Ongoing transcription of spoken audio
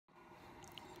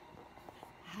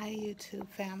Hi YouTube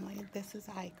family, this is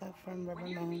Ika from River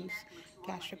Moon's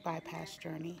Gastric Bypass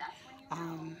Journey.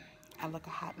 Um, I look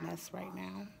a hot mess right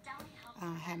now.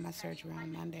 I had my surgery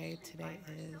on Monday. Today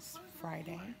is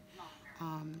Friday.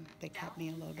 They kept me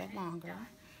a little bit longer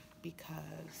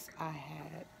because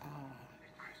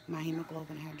my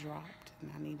hemoglobin had dropped and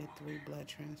I needed 3 blood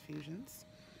transfusions.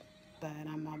 But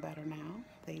I'm all better now.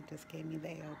 They just gave me the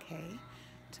A-OK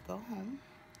to go home.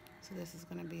 So this is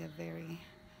going to be a very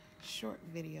short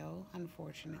video,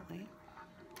 unfortunately.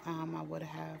 I would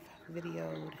have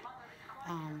videotaped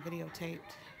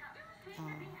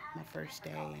my first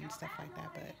day and stuff like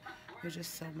that, but there's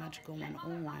just so much going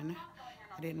on.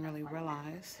 I didn't really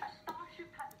realize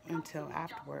until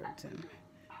afterwards, and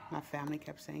my family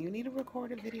kept saying, "You need to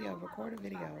record a video, record a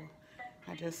video."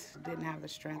 I just didn't have the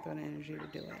strength or the energy to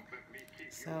do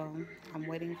it. So I'm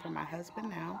waiting for my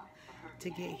husband now to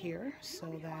get here so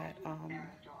that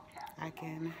I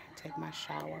can take my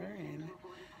shower and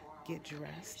get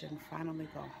dressed and finally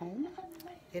go home.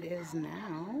 It is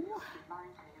now,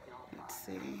 let's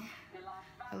see,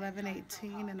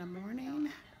 11:18 in the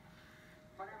morning,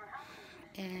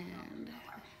 and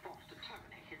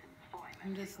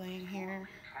I'm just laying here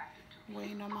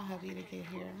waiting on my hubby to get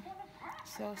here.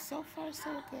 So far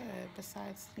so good,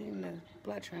 besides seeing the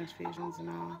blood transfusions and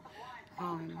all,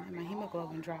 and my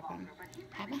hemoglobin dropping.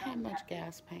 I haven't had much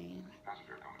gas pain.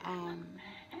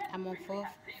 I'm on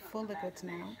full liquids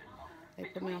now. They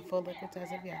put me on full liquids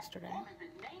as of yesterday.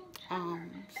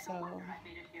 So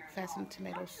I've had some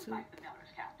tomato soup,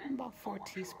 about 4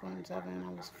 teaspoons of it, and I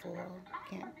was full.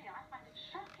 It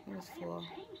was full.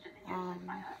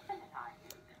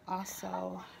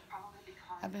 Also,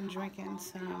 I've been drinking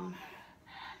some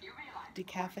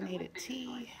decaffeinated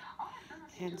tea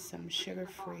and some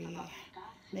sugar-free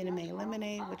Minute Maid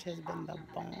lemonade, which has been the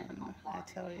bomb, I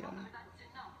tell you.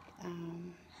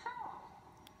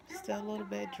 Still a little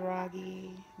bit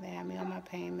druggy. They had me on my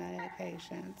pain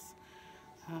medications.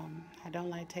 I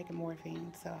don't like taking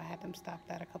morphine, so I had them stop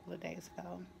that a couple of days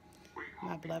ago.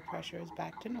 My blood pressure is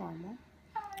back to normal.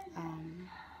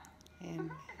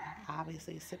 And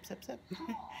obviously sip, sip, sip.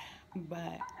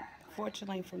 But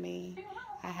fortunately for me,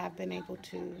 I have been able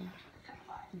to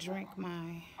drink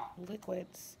my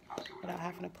liquids without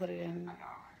having to put it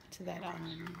into that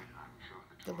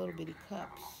the little bitty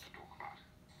cups.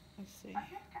 Let's see.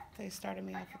 They started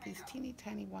me off with these teeny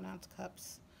tiny 1-ounce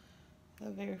cups the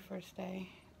very first day,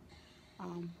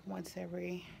 once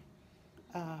every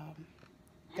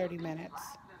 30 minutes,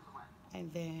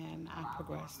 and then I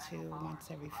progressed to once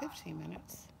every 15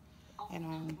 minutes. And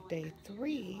on day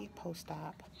 3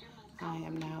 post-op, I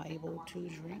am now able to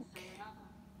drink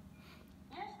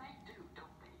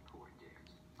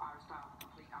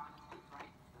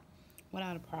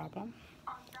without a problem.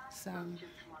 So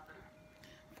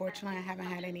fortunately, I haven't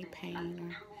had any pain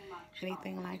or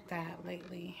anything like that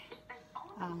lately.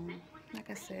 Like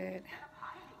I said,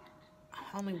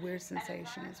 only weird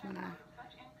sensation is when I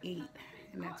eat,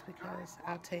 and that's because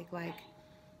I'll take like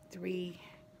 3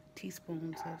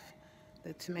 teaspoons of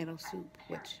the tomato soup,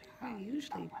 which I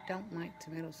usually don't like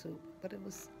tomato soup, but it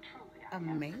was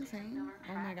amazing.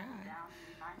 Oh my God.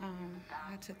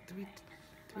 I took 3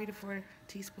 to 4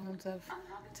 teaspoons of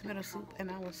tomato soup,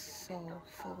 and I was so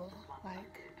full,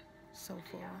 like so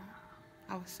full.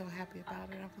 I was so happy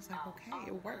about it. I was like, okay,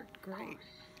 it worked great.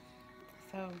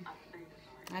 So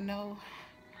I know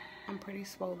I'm pretty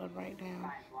swollen right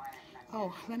now.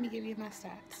 Oh, let me give you my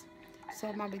stats.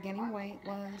 So my beginning weight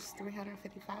was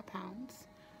 355 pounds.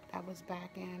 That was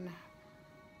back in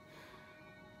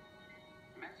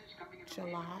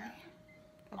July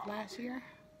of last year.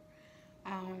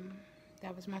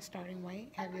 That was my starting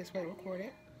weight, heaviest weight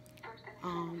recorded.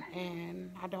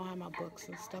 And I don't have my books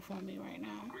and stuff on me right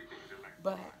now.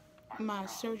 But my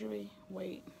surgery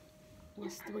weight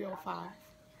was 305,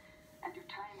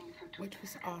 which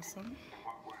was awesome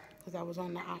because I was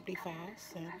on the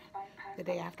OptiFast, and the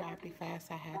day after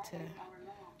OptiFast I had to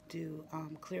do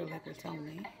clear liquids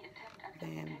only.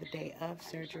 Then the day of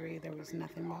surgery there was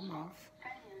nothing but mouth,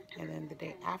 and then the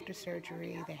day after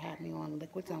surgery they had me on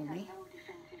liquids only,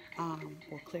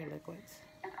 or clear liquids,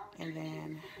 and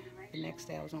then the next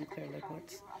day I was on clear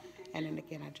liquids, and then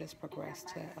again I just progressed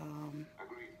to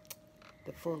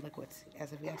the full liquids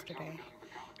as of yesterday.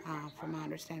 From my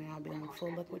understanding, I'll be on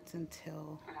full liquids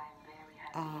until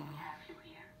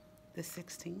the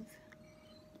 16th.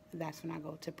 That's when I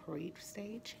go to parade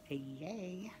stage.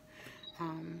 Yay!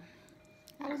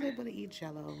 I was able to eat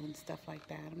Jello and stuff like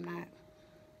that. I'm not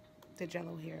the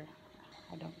Jello here.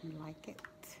 I don't like it.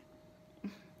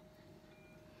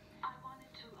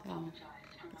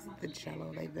 This is the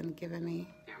Jello they've been giving me.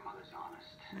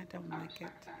 I don't like it.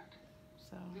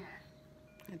 So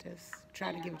I just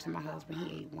tried to give it to my husband.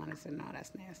 He ate one. I said, no,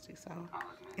 that's nasty. So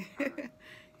it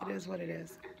is what it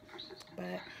is.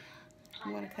 But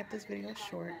I'm going to cut this video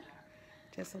short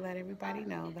just to let everybody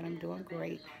know that I'm doing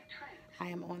great. I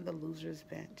am on the loser's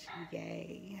bench.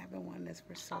 Yay. I've been wanting this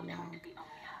for so long.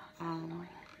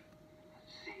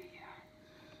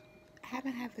 I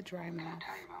haven't had the dry mouth,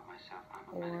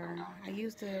 or I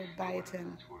used the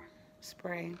biotin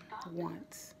spray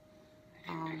once.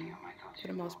 For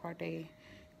the most part, they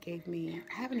gave me,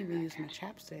 I haven't even used my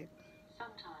chapstick.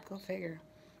 Go figure.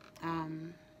 I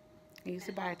used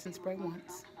the biotin spray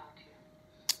once.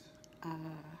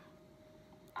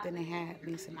 Then they had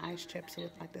me some ice chips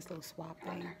with like this little swab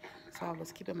thing. So I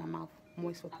was keeping my mouth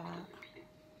moist with that.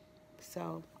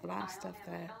 So a lot of stuff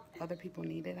that other people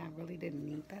needed, I really didn't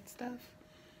need that stuff.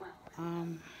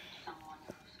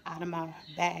 Out of my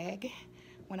bag,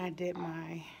 when I did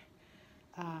my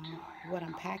what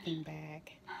I'm packing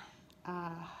bag,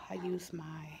 I used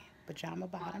my pajama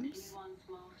bottoms.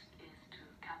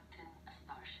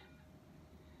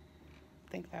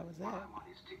 I think that was it.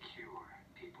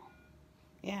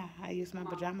 Yeah, I used my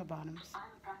pajama bottoms.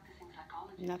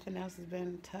 Nothing else has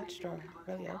been touched or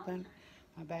really open.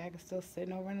 My bag is still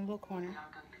sitting over in a little corner.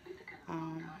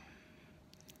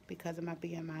 Because of my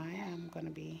BMI, I'm going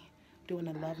to be doing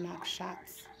the Love Knock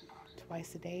shots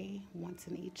twice a day, once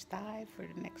in each thigh for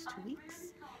the next 2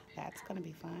 weeks. That's going to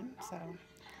be fun. So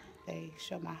they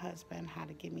show my husband how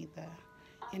to give me the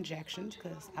injections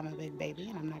because I'm a big baby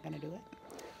and I'm not going to do it.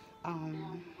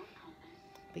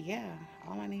 But yeah,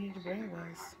 all I needed to bring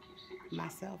was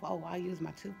myself. Oh, I use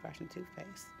my toothbrush and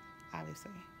toothpaste,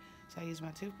 obviously. So I use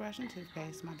my toothbrush and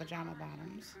toothpaste, my pajama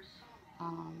bottoms.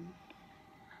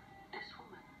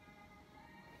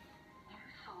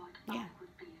 Yeah,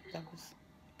 that was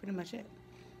pretty much it.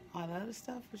 All the other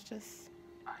stuff was just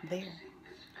there.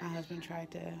 My husband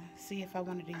tried to see if I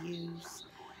wanted to use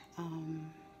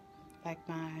like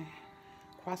my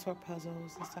crossword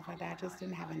puzzles and stuff like that. I just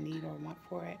didn't have a need or want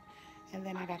for it. And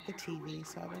then I got the TV,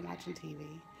 so I've been watching TV.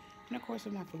 And of course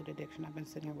with my food addiction, I've been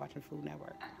sitting here watching Food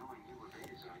Network.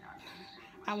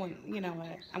 You know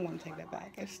what, I want to take that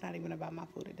back. It's not even about my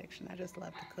food addiction. I just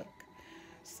love to cook.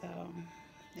 So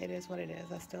it is what it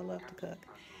is. I still love to cook.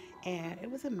 And it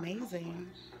was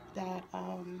amazing that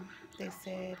they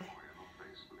said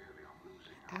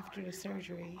after the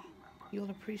surgery, you'll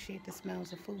appreciate the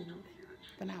smells of food,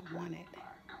 but not want it.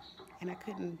 And I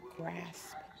couldn't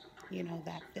grasp,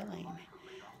 that feeling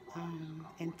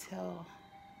until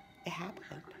it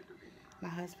happened. My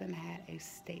husband had a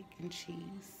steak and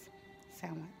cheese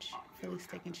sandwich, Philly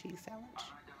steak and cheese sandwich.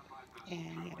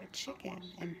 And he had a chicken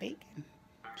and bacon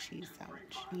cheese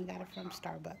sandwich. And he got it from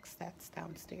Starbucks. That's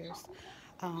downstairs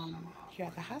here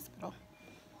at the hospital.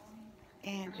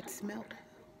 And it smelled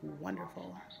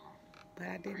wonderful, but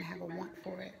I didn't have a want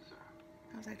for it.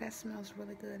 I was like, that smells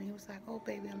really good. And he was like, oh,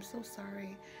 baby, I'm so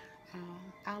sorry.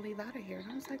 I'll leave out of here. And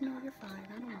I was like, no, you're fine.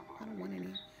 I don't want any.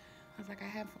 I was like, I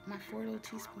have my 4 little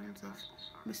teaspoons of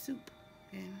my soup,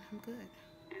 and I'm good.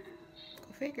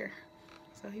 Go figure.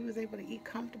 So he was able to eat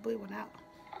comfortably without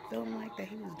feeling like that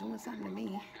he was doing something to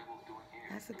me.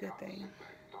 That's a good thing.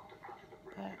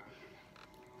 But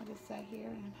I just sat here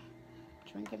and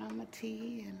drinking on my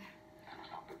tea, and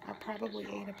I probably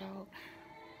ate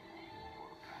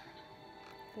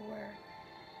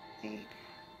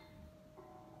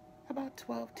about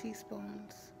 12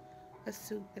 teaspoons of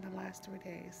soup in the last 3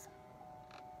 days.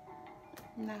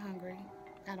 I'm not hungry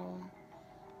at all,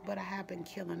 but I have been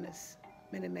killing this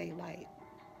Minute Maid Light.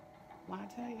 When I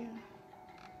tell you,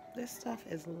 this stuff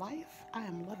is life, I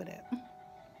am loving it.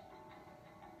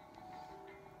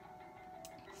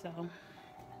 So,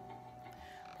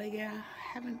 but yeah,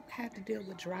 I haven't had to deal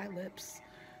with dry lips,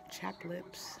 chapped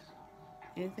lips,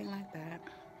 anything like that.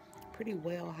 Pretty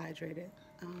well hydrated.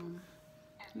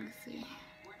 Let me see.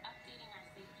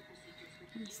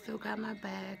 I still got my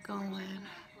bag going.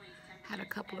 Had a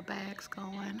couple of bags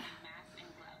going.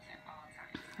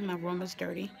 My room is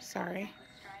dirty. Sorry.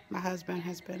 My husband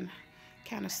has been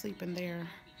kind of sleeping there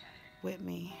with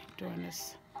me during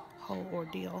this whole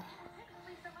ordeal.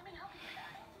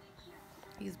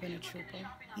 He's been a trooper.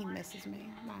 He misses me.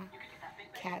 My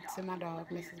cats and my dog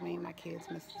misses me. My kids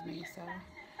misses me. So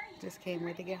just came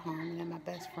ready to get home. And then my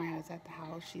best friend is at the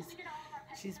house.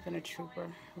 She's been a trooper,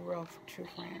 a real true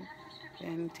friend.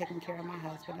 And taking care of my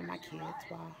husband and my kids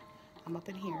while I'm up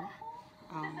in here,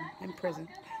 in prison.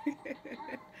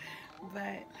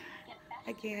 But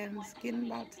again, it's getting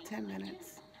about to 10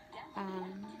 minutes.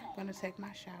 I'm going to take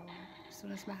my shower as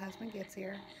soon as my husband gets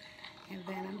here. And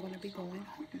then I'm going to be going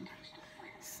home.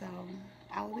 So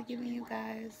I will be giving you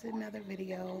guys another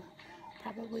video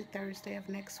probably Thursday of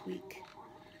next week.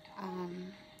 Um,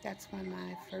 that's when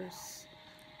my first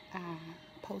uh,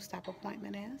 post-op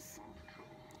appointment is.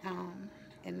 Um,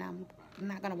 and I'm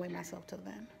not going to weigh myself till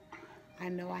then. I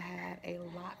know I had a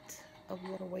lot of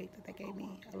water weight that they gave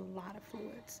me, a lot of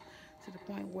fluids, to the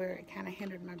point where it kind of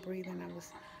hindered my breathing. I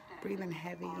was breathing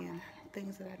heavy and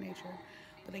things of that nature.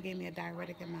 But they gave me a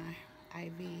diuretic in my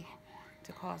IV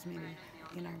to cause me to,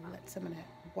 let some of that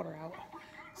water out.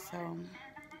 So,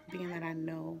 being that I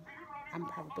know I'm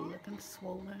probably looking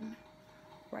swollen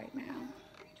right now,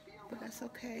 but that's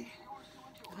okay.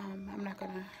 I'm not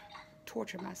gonna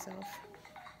torture myself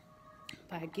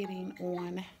by getting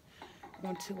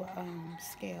onto a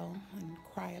scale and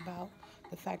cry about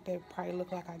the fact that it probably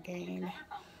looked like I gained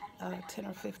 10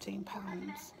 or 15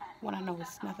 pounds when I know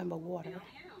it's nothing but water.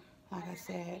 Like I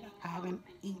said, I haven't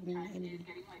eaten any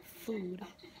food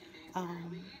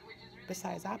um,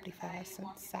 besides OptiFast since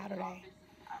Saturday.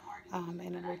 And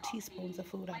the little teaspoons of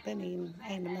food I've been eating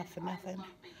ain't enough for nothing.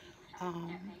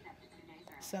 Um,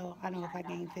 so I know if I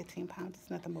gain 15 pounds, it's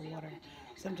nothing but water.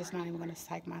 So I'm just not even going to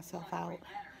psych myself out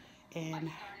and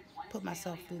put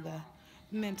myself through the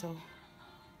mental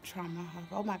trauma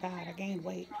of, oh my God, I gained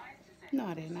weight. No,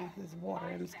 I didn't. It's water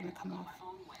and it's going to come off.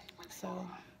 So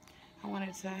I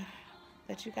wanted to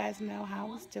let you guys know how I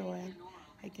was doing.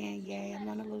 Again, yay, I'm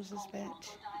on the loser's bench.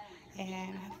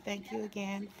 And thank you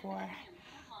again for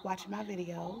watching my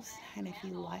videos. And if you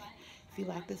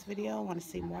like this video, want to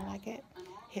see more like it,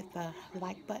 hit the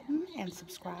like button and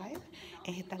subscribe,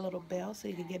 and hit that little bell so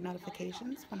you can get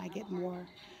notifications when I get more,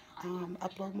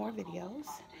 upload more videos.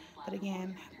 But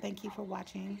again, thank you for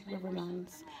watching River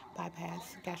Moon's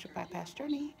gastric bypass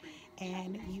journey,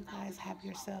 and you guys have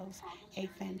yourselves a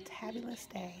fantabulous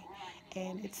day.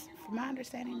 And from my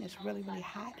understanding, it's really, really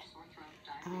hot.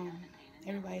 Um,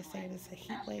 Everybody's saying it's a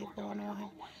heat wave going on.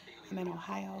 I'm in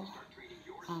Ohio.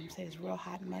 Say it's real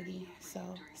hot and muggy,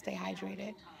 so stay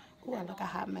hydrated. Ooh, I look a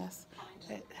hot mess.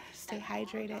 But stay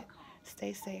hydrated,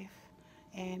 stay safe,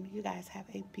 and you guys have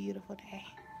a beautiful day.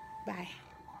 Bye.